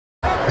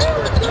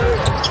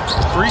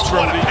free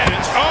throw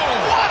defense. Oh,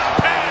 what a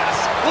pass!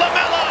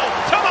 LaMelo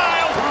to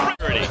Miles.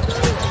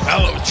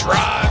 Melo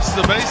drives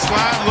the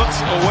baseline, looks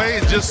away,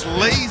 and just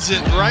lays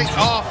it right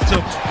off to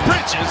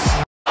Bridges.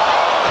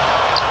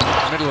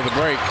 Middle of the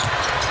break.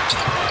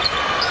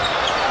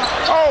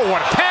 Oh,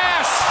 what a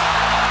pass!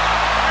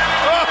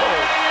 Oh!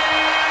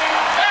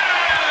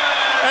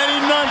 And he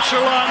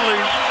nonchalantly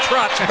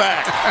trots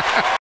back.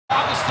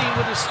 Augustine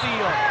with a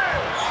steal.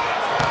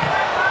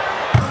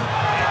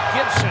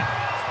 Gibson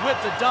with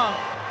the dunk.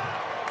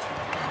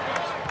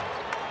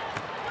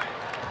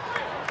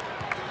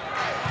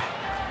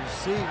 You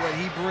see what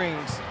he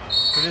brings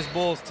to this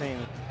Bulls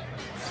team.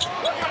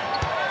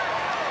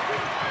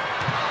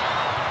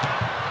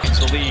 It's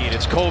the lead.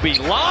 It's Kobe.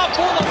 Lob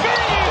for the feed.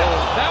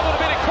 That would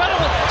have been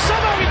incredible.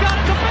 Somehow he got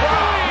it to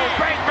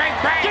Bang, bang,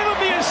 bang. Give him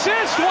the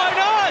assist. Why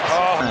not?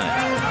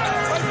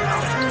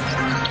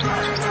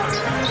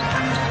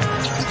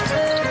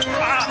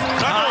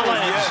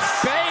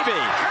 Baby.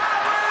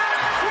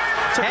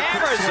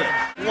 Hammers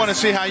it. You want to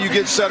see how you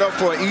get set up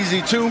for an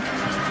easy two?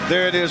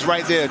 There it is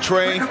right there,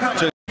 Trey.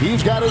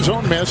 He's got his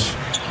own miss.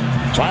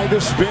 Tried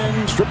to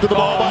spin, stripped to the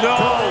ball by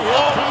Curry.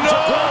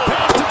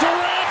 Pass to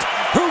Durant,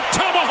 who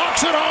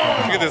tomahawks it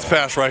home. Look at this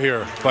pass right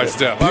here by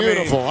Steph.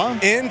 Beautiful, huh?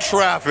 In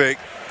traffic,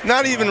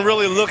 not even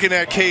really looking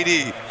at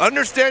KD.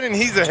 Understanding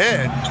he's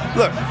ahead.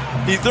 Look,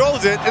 he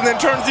throws it and then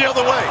turns the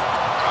other way.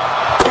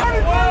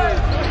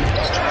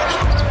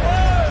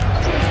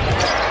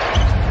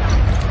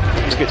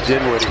 Look at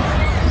Dinwiddie.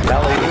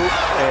 Alley-oop,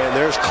 and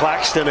there's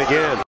Claxton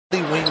again.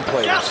 Wing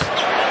players.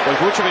 Well,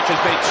 Vucevic has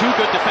made two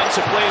good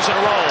defensive plays in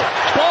a row.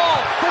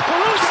 Ball for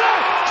Caruso.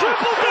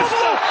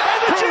 Triple-double.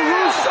 And the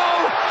Caruso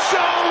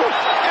show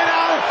and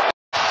out.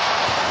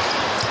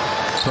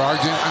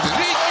 Brogdon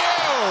underneath.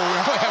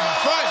 We're having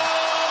fun.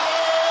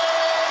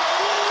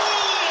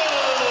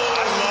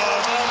 I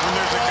love when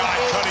there's a guy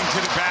cutting to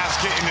the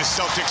basket in the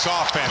Celtics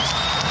offense.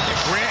 If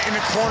Grant in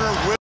the corner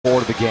will.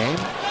 For the game.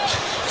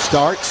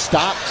 Start,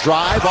 stop,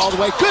 drive all the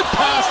way. Good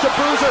pass to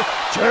Boozer.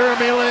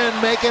 Jeremy Lin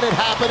making it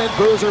happen, and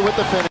Boozer with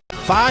the finish.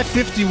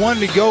 5:51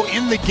 to go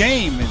in the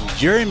game, and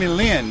Jeremy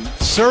Lin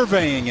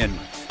surveying and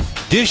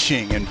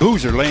dishing, and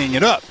Boozer laying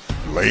it up,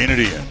 laying it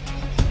in.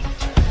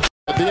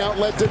 At the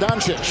outlet to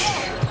Doncic.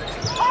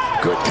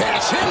 Good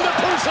pass into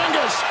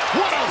Porzingis.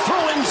 What a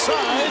throw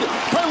inside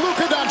by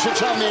Luka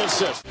Doncic on the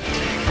assist.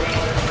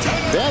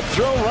 That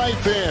throw right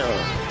there.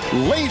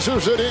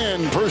 Lasers it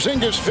in.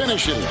 Porzingis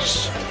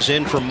finishes. It's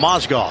in for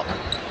Mozgov.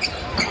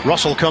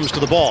 Russell comes to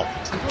the ball.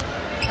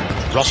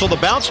 Russell the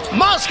bounce.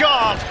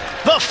 Mozgov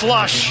the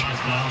flush.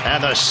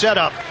 And the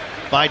setup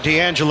by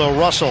D'Angelo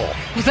Russell.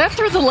 Was that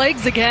through the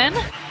legs again?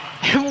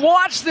 And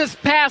watch this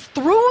pass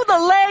through the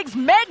legs,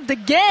 megged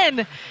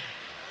again.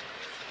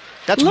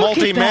 That's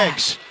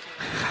multi-megs.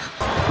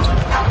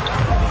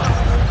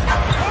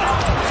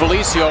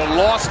 Felicio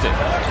lost it.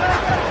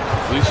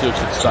 Felicio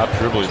should stop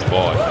dribbling the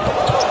ball.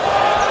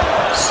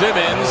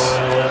 Simmons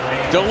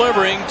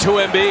delivering to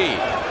Embiid.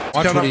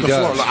 Watch what he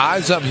does.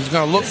 Eyes up. He's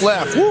going to look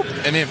left. Whoop,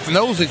 and it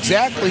knows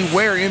exactly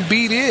where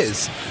Embiid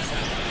is.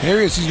 There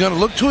he is. He's going to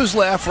look to his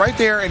left right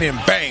there, and then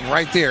bang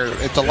right there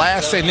at the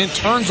last, and then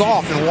turns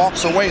off and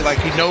walks away like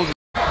he knows.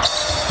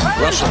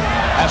 Russell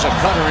has a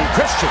cutter in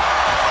Christian.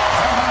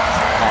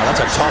 Oh,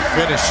 that's a tough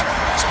finish,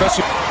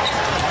 especially.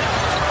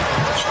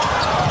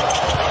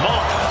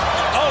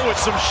 Oh,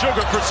 it's some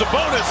sugar for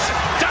Sabonis.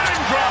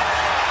 Dime drop.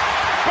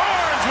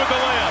 Barnes with the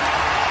layup.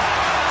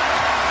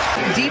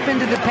 Deep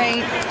into the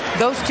paint.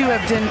 Those two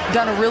have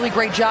done a really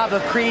great job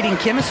of creating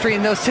chemistry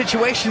in those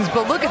situations.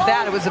 But look at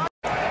that. It was a.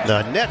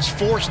 The Nets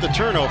force the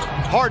turnover.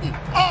 Harden.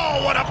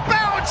 Oh, what a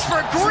bounce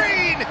for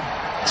Green.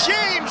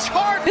 James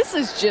Harden. This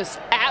is just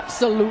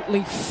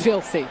absolutely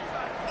filthy.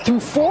 Through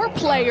four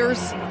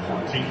players,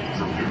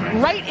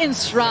 right in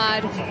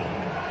stride,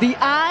 the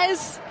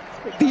eyes,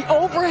 the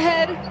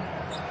overhead.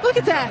 Look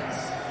at that.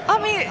 I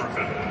mean,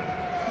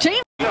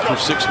 James. For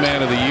sixth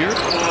man of the year.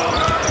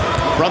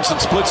 Brunson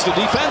splits the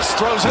defense,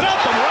 throws it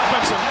up, and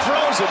Robinson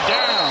throws it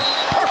down.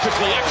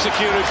 Perfectly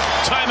executed.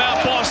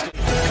 Timeout, Boston.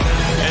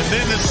 And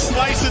then the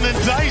slicing and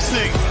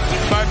dicing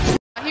by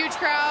A huge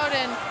crowd,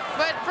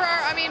 but for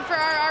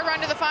our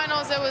run to the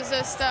finals, it was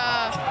just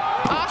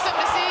awesome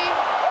to see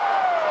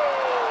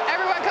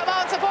everyone come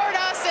out and support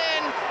us,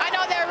 and I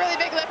know they're a really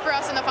big lift for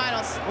us in the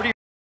finals. What do